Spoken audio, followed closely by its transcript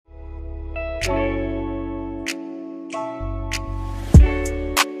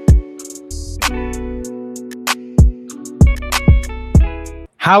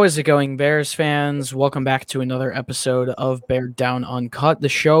How is it going, Bears fans? Welcome back to another episode of Bear Down Uncut, the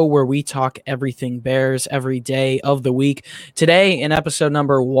show where we talk everything Bears every day of the week. Today, in episode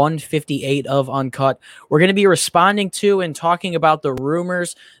number 158 of Uncut, we're going to be responding to and talking about the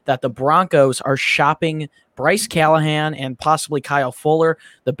rumors that the Broncos are shopping Bryce Callahan and possibly Kyle Fuller.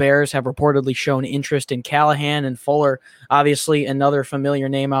 The Bears have reportedly shown interest in Callahan and Fuller, obviously another familiar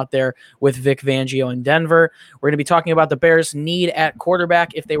name out there with Vic Fangio in Denver. We're going to be talking about the Bears' need at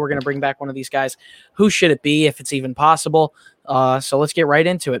quarterback if they were going to bring back one of these guys. Who should it be, if it's even possible? So let's get right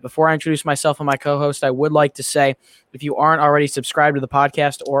into it. Before I introduce myself and my co-host, I would like to say, if you aren't already subscribed to the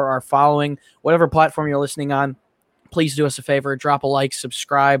podcast or are following whatever platform you're listening on, please do us a favor, drop a like,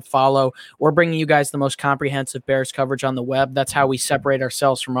 subscribe, follow. We're bringing you guys the most comprehensive Bears coverage on the web. That's how we separate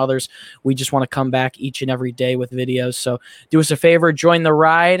ourselves from others. We just want to come back each and every day with videos. So do us a favor, join the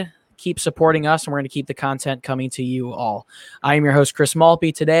ride, keep supporting us, and we're going to keep the content coming to you all. I am your host, Chris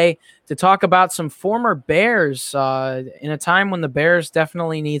Malpe, today to talk about some former Bears in a time when the Bears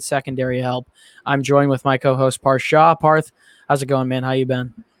definitely need secondary help. I'm joined with my co-host, Parth Shah. Parth, how's it going, man? How you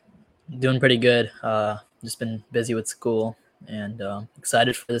been? Doing pretty good. Just been busy with school and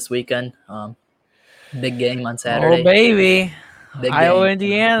excited for this weekend. Big game on Saturday. Oh, baby. Big Iowa, game.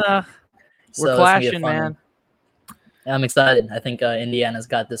 Indiana. We're clashing, man. I'm excited. I think Indiana's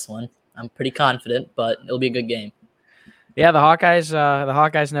got this one. I'm pretty confident, but it'll be a good game. Yeah, the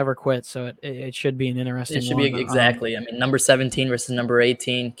Hawkeyes never quit, so it should be an interesting one. It should be exactly. I mean, number 17 versus number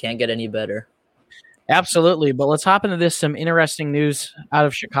 18 can't get any better. Absolutely, but let's hop into this. Some interesting news out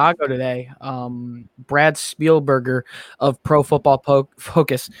of Chicago today. Brad Spielberger of Pro Football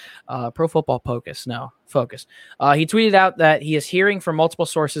Focus. He tweeted out that he is hearing from multiple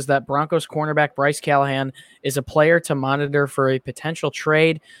sources that Broncos cornerback Bryce Callahan is a player to monitor for a potential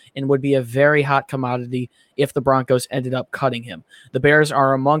trade and would be a very hot commodity if the Broncos ended up cutting him. The Bears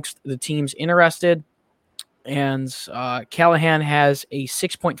are amongst the teams interested. And Callahan has a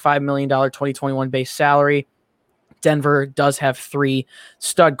 $6.5 million 2021 base salary. Denver does have three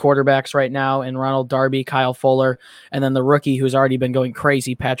stud quarterbacks right now in Ronald Darby, Kyle Fuller, and then the rookie who's already been going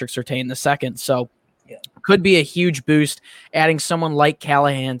crazy, Patrick Surtain II. So could be a huge boost adding someone like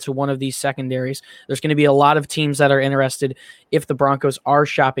Callahan to one of these secondaries. There's going to be a lot of teams that are interested if the Broncos are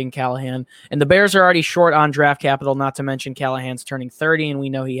shopping Callahan. And the Bears are already short on draft capital, not to mention Callahan's turning 30, and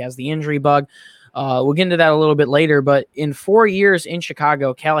we know he has the injury bug. We'll get into that a little bit later, but in 4 years in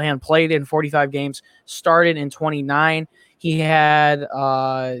Chicago, Callahan played in 45 games, started in 29. He had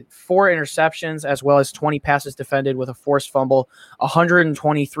 4 interceptions as well as 20 passes defended with a forced fumble,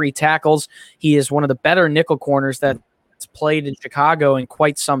 123 tackles. He is one of the better nickel corners that's played in Chicago in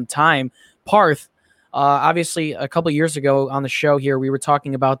quite some time. Parth, obviously, a couple of years ago on the show here, we were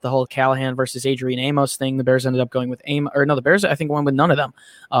talking about the whole Callahan versus Adrian Amos thing. The Bears ended up going with the Bears, I think, went with none of them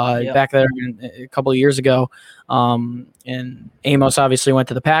back there a couple of years ago. And Amos obviously went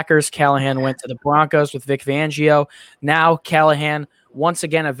to the Packers. Callahan went to the Broncos with Vic Fangio. Now Callahan once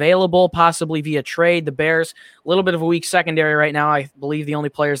again available, possibly via trade. The Bears, a little bit of a weak secondary right now. I believe the only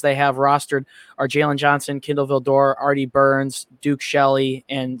players they have rostered are Jalen Johnson, Kindle Vildor, Artie Burns, Duke Shelley,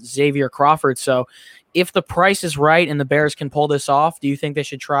 and Xavier Crawford. So if the price is right and the Bears can pull this off, do you think they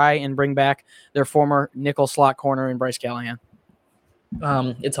should try and bring back their former nickel slot corner in Bryce Callahan?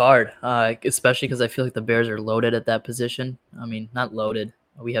 It's hard, especially because I feel like the Bears are loaded at that position. I mean, not loaded.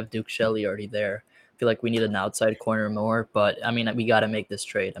 We have Duke Shelley already there. I feel like we need an outside corner more, but I mean, we got to make this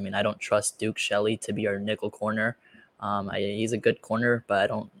trade. I mean, I don't trust Duke Shelley to be our nickel corner. He's a good corner, but I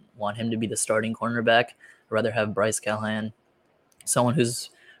don't want him to be the starting cornerback. I'd rather have Bryce Callahan, someone who's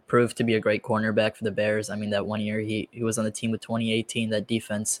proved to be a great cornerback for the Bears. I mean, that 1 year he was on the team with 2018, that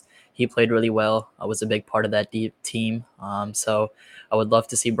defense, he played really well. I was a big part of that team. So I would love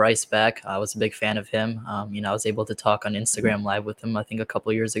to see Bryce back. I was a big fan of him. I was able to talk on Instagram Live with him, I think, a couple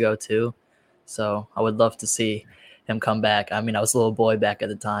of years ago too. So I would love to see him come back. I mean, I was a little boy back at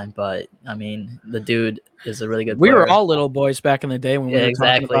the time, but I mean, the dude is a really good player. We were all little boys back in the day when we were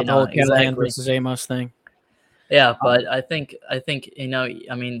talking about the whole Callahan versus Amos thing. Yeah, but I think I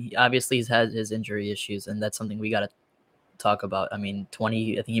mean, obviously he's had his injury issues, and that's something we got to talk about. I mean, I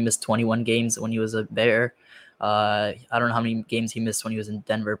think he missed 21 games when he was a Bear. I don't know how many games he missed when he was in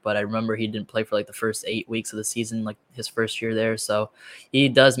Denver, but I remember he didn't play for like the first 8 weeks of the season, like his first year there. So he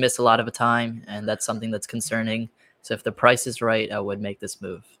does miss a lot of the time, and that's something that's concerning. So if the price is right, I would make this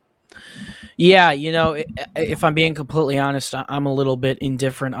move. Yeah, if I'm being completely honest, I'm a little bit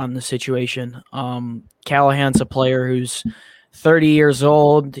indifferent on the situation. Callahan's a player who's 30 years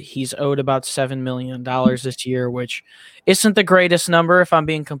old. He's owed about $7 million this year, which isn't the greatest number, if I'm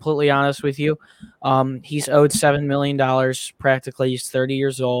being completely honest with you. He's owed $7 million practically. He's 30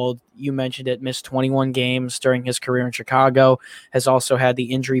 years old. You mentioned it, missed 21 games during his career in Chicago, has also had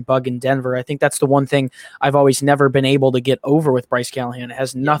the injury bug in Denver. I think that's the one thing I've always never been able to get over with Bryce Callahan. It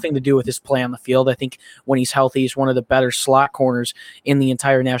has nothing to do with his play on the field. I think when he's healthy, he's one of the better slot corners in the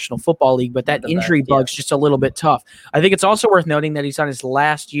entire National Football League, but that injury bug's just a little bit tough. I think it's also worth noting that he's on his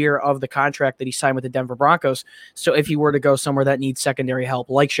last year of the contract that he signed with the Denver Broncos. So if he were to go somewhere that needs secondary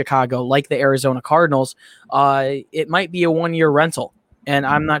help, like Chicago, like the Arizona Cardinals, it might be a one-year rental. And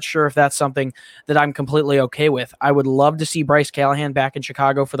I'm not sure if that's something that I'm completely okay with. I would love to see Bryce Callahan back in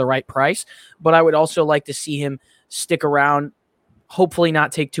Chicago for the right price, but I would also like to see him stick around, hopefully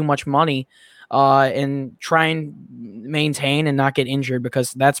not take too much money, and try and maintain and not get injured,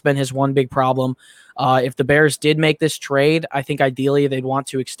 because that's been his one big problem. If the Bears did make this trade, I think ideally they'd want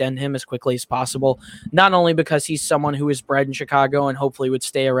to extend him as quickly as possible, not only because he's someone who is bred in Chicago and hopefully would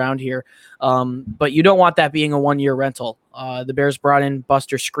stay around here, but you don't want that being a one-year rental. The Bears brought in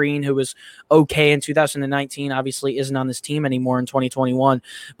Buster Skrine, who was okay in 2019, obviously isn't on this team anymore in 2021,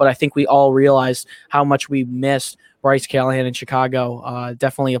 but I think we all realized how much we missed Bryce Callahan in Chicago.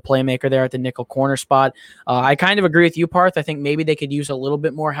 Definitely a playmaker there at the nickel corner spot. I kind of agree with you, Parth. I think maybe they could use a little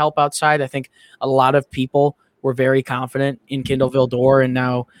bit more help outside. I think a lot of people were very confident in Kindle Vildor, and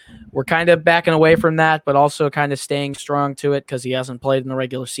now we're kind of backing away from that, but also kind of staying strong to it because he hasn't played in the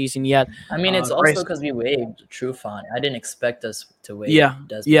regular season yet. I mean, it's also because we waived Trufant. I didn't expect us to waive.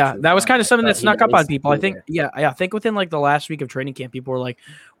 Desmond that was kind of something that snuck up on people. I think, I think within like the last week of training camp, people were like,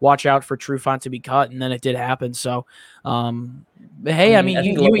 "Watch out for Trufant to be cut," and then it did happen. So, hey, I mean,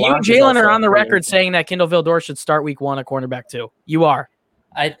 you and Jalen are on the record saying that Kindle Vildor should start week 1 at cornerback 2. You are.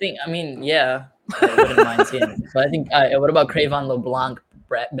 I mean, yeah. I wouldn't mind seeing it. But I think, what about Cravon LeBlanc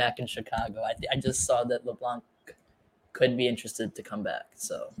back in Chicago? I just saw that LeBlanc could be interested to come back.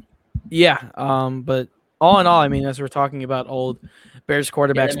 So, yeah. But all in all, I mean, as we're talking about old Bears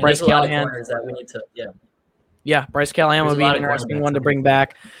quarterbacks, Bryce Callahan. That we need to, Bryce Callahan would be an interesting one to bring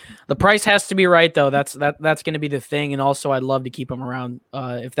back. The price has to be right, though. That's going to be the thing. And also, I'd love to keep him around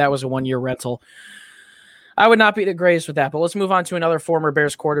if that was a one-year rental. I would not be the greatest with that, but let's move on to another former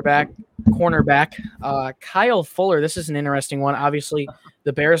Bears cornerback, Kyle Fuller. This is an interesting one. Obviously,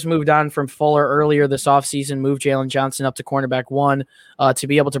 the Bears moved on from Fuller earlier this offseason, moved Jalen Johnson up to cornerback 1 to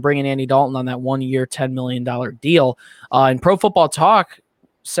be able to bring in Andy Dalton on that 1-year, $10 million deal. And Pro Football Talk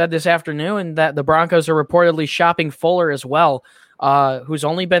said this afternoon that the Broncos are reportedly shopping Fuller as well, who's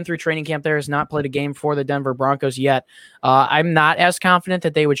only been through training camp there, has not played a game for the Denver Broncos yet. I'm not as confident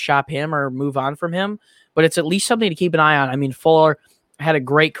that they would shop him or move on from him, but it's at least something to keep an eye on. I mean, Fuller had a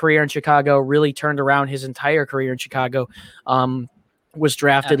great career in Chicago, really turned around his entire career in Chicago. Was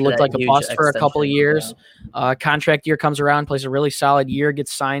drafted, looked like a bust for a couple of years. Contract year comes around, plays a really solid year,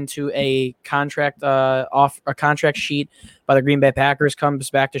 gets signed to a contract off a contract sheet by the Green Bay Packers, comes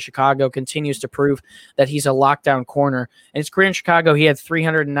back to Chicago, continues to prove that he's a lockdown corner. In his career in Chicago, he had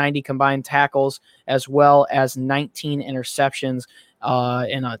 390 combined tackles as well as 19 interceptions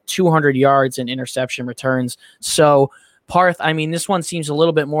and 200 yards in interception returns. So Parth, I mean, this one seems a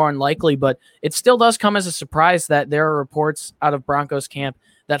little bit more unlikely, but it still does come as a surprise that there are reports out of Broncos camp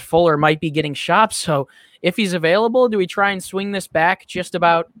that Fuller might be getting shopped. So if he's available, do we try and swing this back just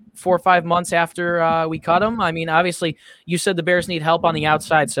about 4 or 5 months after we cut him? I mean, obviously, you said the Bears need help on the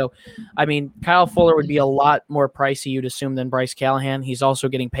outside. So, I mean, Kyle Fuller would be a lot more pricey, you'd assume, than Bryce Callahan. He's also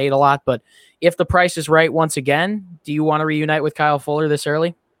getting paid a lot. But if the price is right once again, do you want to reunite with Kyle Fuller this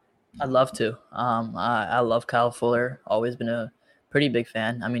early? I'd love to. I love Kyle Fuller. Always been a pretty big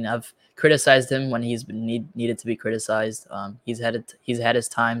fan. I mean, I've criticized him when he's been needed to be criticized. He's had his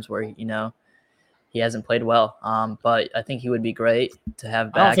times where he hasn't played well. But I think he would be great to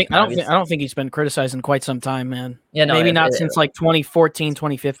have back. I don't think he's been criticized in quite some time, man. Yeah, no, maybe not since like 2014,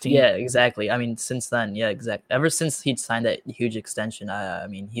 2015. Yeah, exactly. I mean, since then, yeah, exactly. Ever since he'd signed that huge extension, I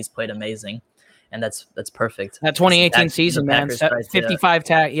mean, he's played amazing. And that's perfect. That 2018 season, man, 55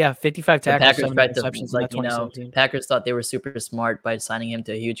 tackles, 7 interceptions. Packers thought they were super smart by signing him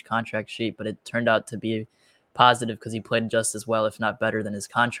to a huge contract sheet, but it turned out to be positive because he played just as well, if not better, than his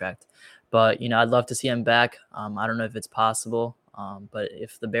contract. But I'd love to see him back. I don't know if it's possible, but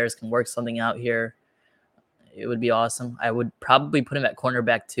if the Bears can work something out here, it would be awesome. I would probably put him at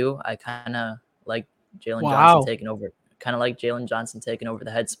cornerback too. I kind of like Jalen Johnson taking over. Kind of like Jalen Johnson taking over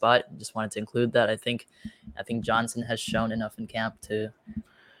the head spot. Just wanted to include that. I think Johnson has shown enough in camp to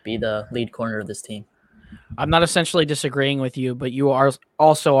be the lead corner of this team. I'm not essentially disagreeing with you, but you are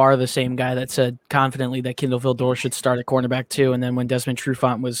the same guy that said confidently that Kendall Vildor should start at cornerback too. And then when Desmond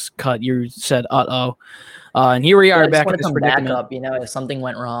Trufant was cut, you said, and here we are back at this predicament. Backup, if something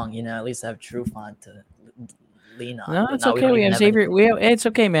went wrong, at least have Trufant to lean on. No, it's okay. We have Xavier. It's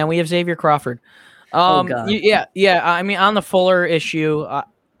okay, man. We have Xavier Crawford. God. Yeah. I mean, on the Fuller issue,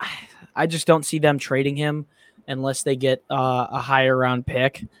 I just don't see them trading him unless they get a higher round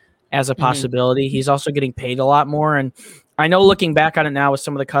pick as a possibility. He's also getting paid a lot more. And I know looking back on it now with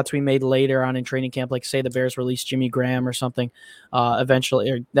some of the cuts we made later on in training camp, like say the Bears released Jimmy Graham or something,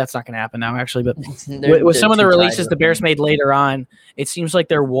 eventually, that's not going to happen now actually, but with some of the releases the Bears made later on, it seems like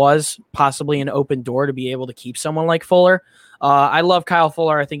there was possibly an open door to be able to keep someone like Fuller. I love Kyle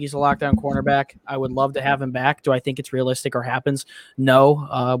Fuller. I think he's a lockdown cornerback. I would love to have him back. Do I think it's realistic or happens?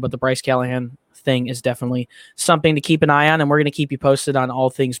 No, but the Bryce Callahan thing is definitely something to keep an eye on, and we're going to keep you posted on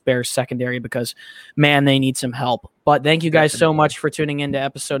all things Bears secondary because, man, they need some help. But thank you guys so much for tuning into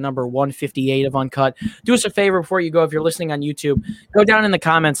episode number 158 of Uncut. Do us a favor before you go. If you're listening on YouTube, go down in the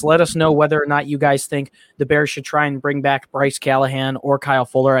comments. Let us know whether or not you guys think the Bears should try and bring back Bryce Callahan or Kyle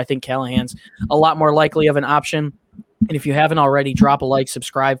Fuller. I think Callahan's a lot more likely of an option. And if you haven't already, drop a like,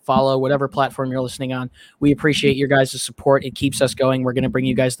 subscribe, follow, whatever platform you're listening on. We appreciate your guys' support. It keeps us going. We're going to bring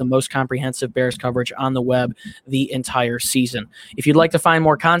you guys the most comprehensive Bears coverage on the web the entire season. If you'd like to find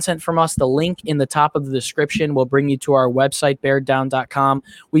more content from us, the link in the top of the description will bring you to our website, beardown.com.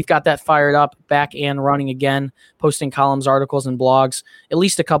 We've got that fired up, back and running again, posting columns, articles, and blogs at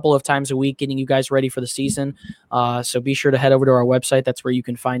least a couple of times a week, getting you guys ready for the season. So be sure to head over to our website. That's where you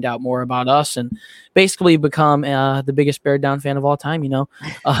can find out more about us and basically become the biggest Bear Down fan of all time.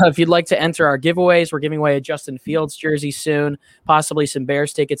 If you'd like to enter our giveaways, we're giving away a Justin Fields jersey soon, possibly some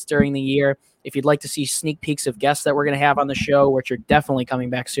Bears tickets during the year. If you'd like to see sneak peeks of guests that we're going to have on the show, which are definitely coming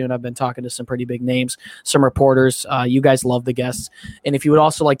back soon, I've been talking to some pretty big names, some reporters. You guys love the guests. And if you would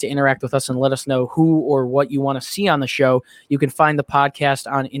also like to interact with us and let us know who or what you want to see on the show, you can find the podcast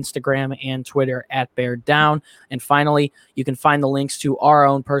on Instagram and Twitter at Bear Down. And finally, you can find the links to our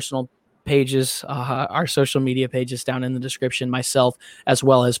own personal pages, our social media pages down in the description, myself as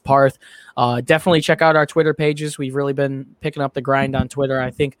well as Parth. Definitely check out our Twitter pages. We've really been picking up the grind on Twitter.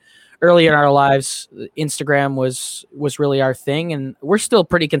 I think early in our lives, Instagram was really our thing, and we're still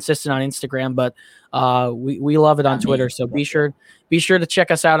pretty consistent on Instagram, but we love it on Twitter. So be sure to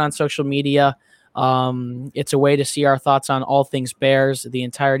check us out on social media. It's a way to see our thoughts on all things Bears, the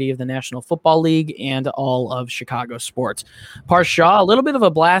entirety of the National Football League, and all of Chicago sports. Parth Shaw, a little bit of a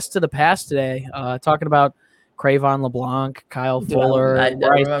blast to the past today, talking about Cravon LeBlanc, Kyle Fuller,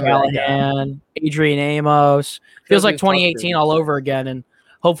 Bryce Callahan, Adrian Amos. Feels like 2018 all over again, and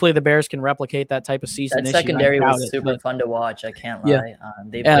hopefully the Bears can replicate that type of season. That secondary was super fun to watch. I can't lie.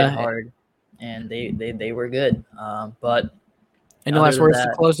 They played hard, and they were good. But any last words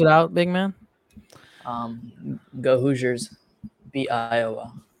to close it out, big man? Go Hoosiers, beat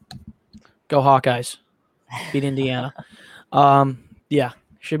Iowa. Go Hawkeyes, beat Indiana.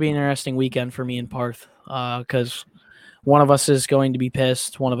 Should be an interesting weekend for me and Parth because one of us is going to be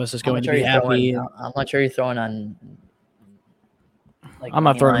pissed, one of us is going to be happy. I'm not sure you're throwing on. I'm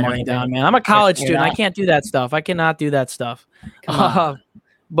not throwing money down, man. I'm a college student. I can't do that stuff. I cannot do that stuff.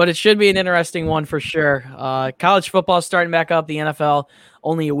 But it should be an interesting one for sure. College football is starting back up. The NFL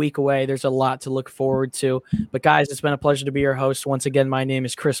only a week away. There's a lot to look forward to. But guys, it's been a pleasure to be your host. Once again, my name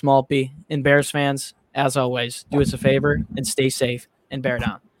is Chris Maltby. And Bears fans, as always, do us a favor and stay safe and bear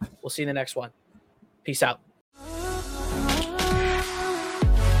down. We'll see you in the next one. Peace out.